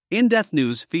In-depth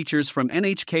news features from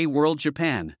NHK World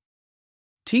Japan.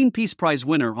 Teen Peace Prize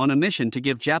winner on a mission to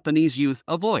give Japanese youth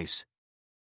a voice.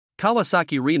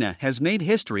 Kawasaki Rena has made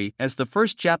history as the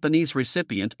first Japanese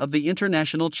recipient of the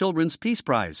International Children's Peace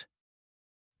Prize.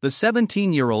 The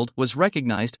 17-year-old was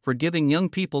recognized for giving young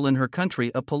people in her country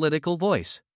a political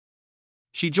voice.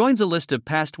 She joins a list of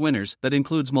past winners that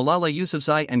includes Malala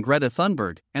Yousafzai and Greta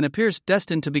Thunberg, and appears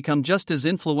destined to become just as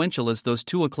influential as those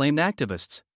two acclaimed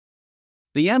activists.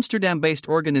 The Amsterdam-based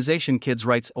organization Kids'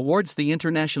 Rights awards the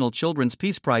International Children's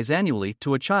Peace Prize annually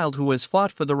to a child who has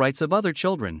fought for the rights of other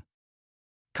children.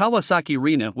 Kawasaki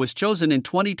Rena was chosen in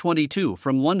 2022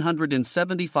 from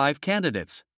 175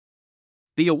 candidates.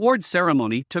 The award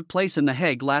ceremony took place in The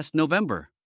Hague last November.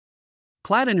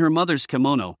 Clad in her mother's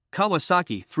kimono,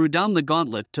 Kawasaki threw down the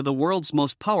gauntlet to the world's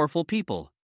most powerful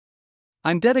people.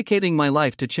 "I'm dedicating my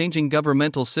life to changing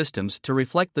governmental systems to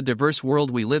reflect the diverse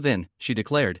world we live in," she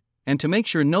declared, "and to make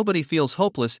sure nobody feels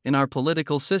hopeless in our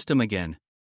political system again.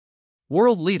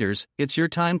 World leaders, it's your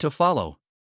time to follow."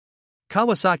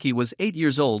 Kawasaki was 8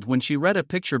 years old when she read a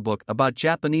picture book about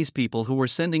Japanese people who were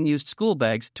sending used school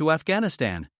bags to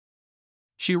Afghanistan.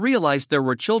 She realized there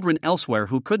were children elsewhere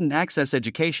who couldn't access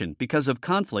education because of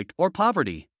conflict or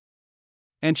poverty.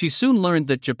 And she soon learned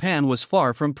that Japan was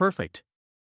far from perfect.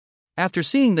 After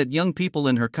seeing that young people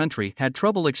in her country had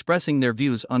trouble expressing their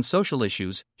views on social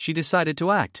issues, she decided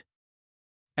to act.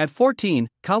 At 14,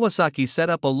 Kawasaki set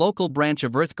up a local branch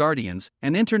of Earth Guardians,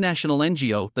 an international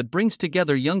NGO that brings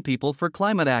together young people for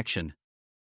climate action.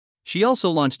 She also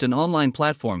launched an online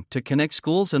platform to connect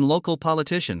schools and local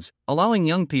politicians, allowing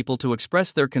young people to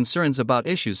express their concerns about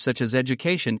issues such as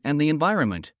education and the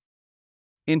environment.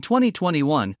 In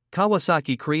 2021,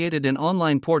 Kawasaki created an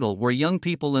online portal where young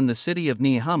people in the city of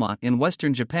Niihama in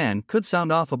western Japan could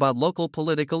sound off about local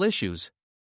political issues.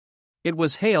 It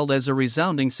was hailed as a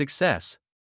resounding success.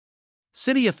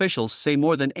 City officials say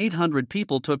more than 800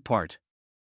 people took part.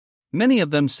 Many of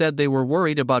them said they were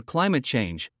worried about climate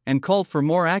change and called for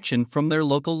more action from their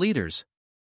local leaders.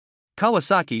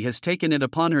 Kawasaki has taken it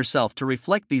upon herself to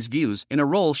reflect these views in a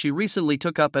role she recently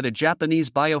took up at a Japanese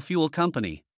biofuel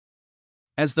company.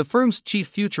 As the firm's chief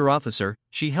future officer,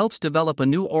 she helps develop a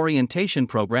new orientation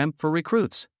program for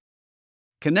recruits.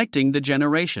 Connecting the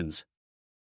generations.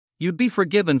 You'd be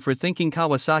forgiven for thinking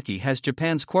Kawasaki has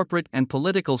Japan's corporate and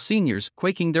political seniors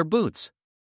quaking their boots.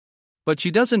 But she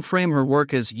doesn't frame her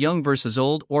work as young versus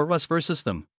old or us versus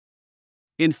them.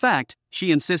 In fact,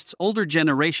 she insists older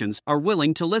generations are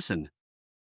willing to listen.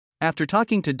 After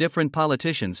talking to different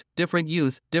politicians, different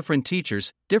youth, different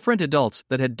teachers, different adults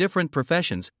that had different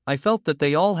professions, I felt that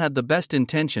they all had the best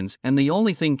intentions and the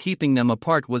only thing keeping them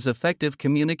apart was effective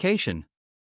communication.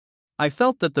 I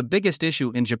felt that the biggest issue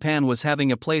in Japan was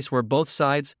having a place where both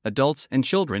sides, adults and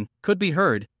children, could be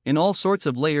heard, in all sorts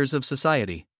of layers of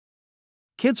society.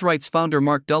 Kids' Rights founder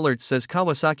Mark Dullard says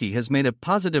Kawasaki has made a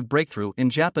positive breakthrough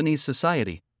in Japanese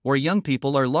society, where young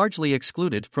people are largely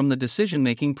excluded from the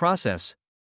decision-making process.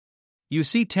 "You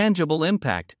see tangible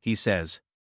impact," he says.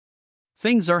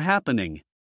 "Things are happening.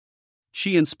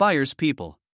 She inspires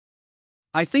people.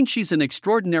 I think she's an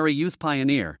extraordinary youth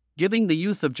pioneer, giving the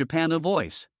youth of Japan a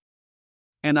voice.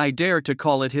 And I dare to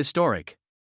call it historic.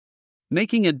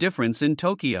 Making a difference in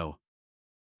Tokyo."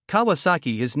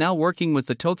 Kawasaki is now working with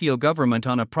the Tokyo government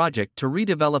on a project to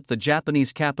redevelop the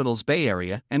Japanese capital's Bay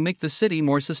Area and make the city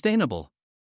more sustainable.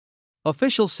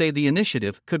 Officials say the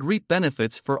initiative could reap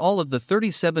benefits for all of the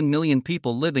 37 million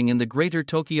people living in the greater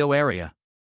Tokyo area.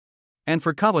 And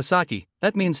for Kawasaki,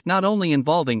 that means not only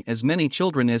involving as many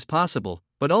children as possible,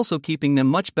 but also keeping them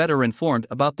much better informed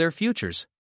about their futures.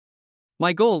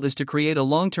 "My goal is to create a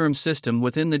long-term system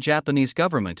within the Japanese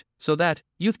government, so that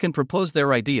youth can propose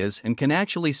their ideas and can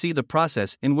actually see the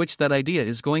process in which that idea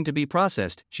is going to be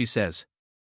processed," she says.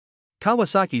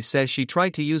 Kawasaki says she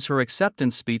tried to use her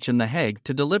acceptance speech in The Hague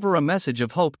to deliver a message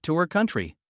of hope to her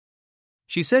country.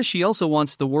 She says she also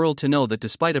wants the world to know that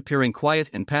despite appearing quiet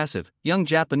and passive, young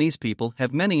Japanese people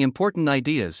have many important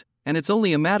ideas, and it's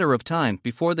only a matter of time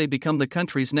before they become the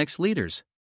country's next leaders.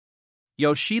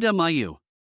 Yoshida Mayu,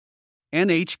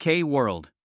 NHK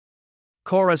World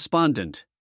Correspondent.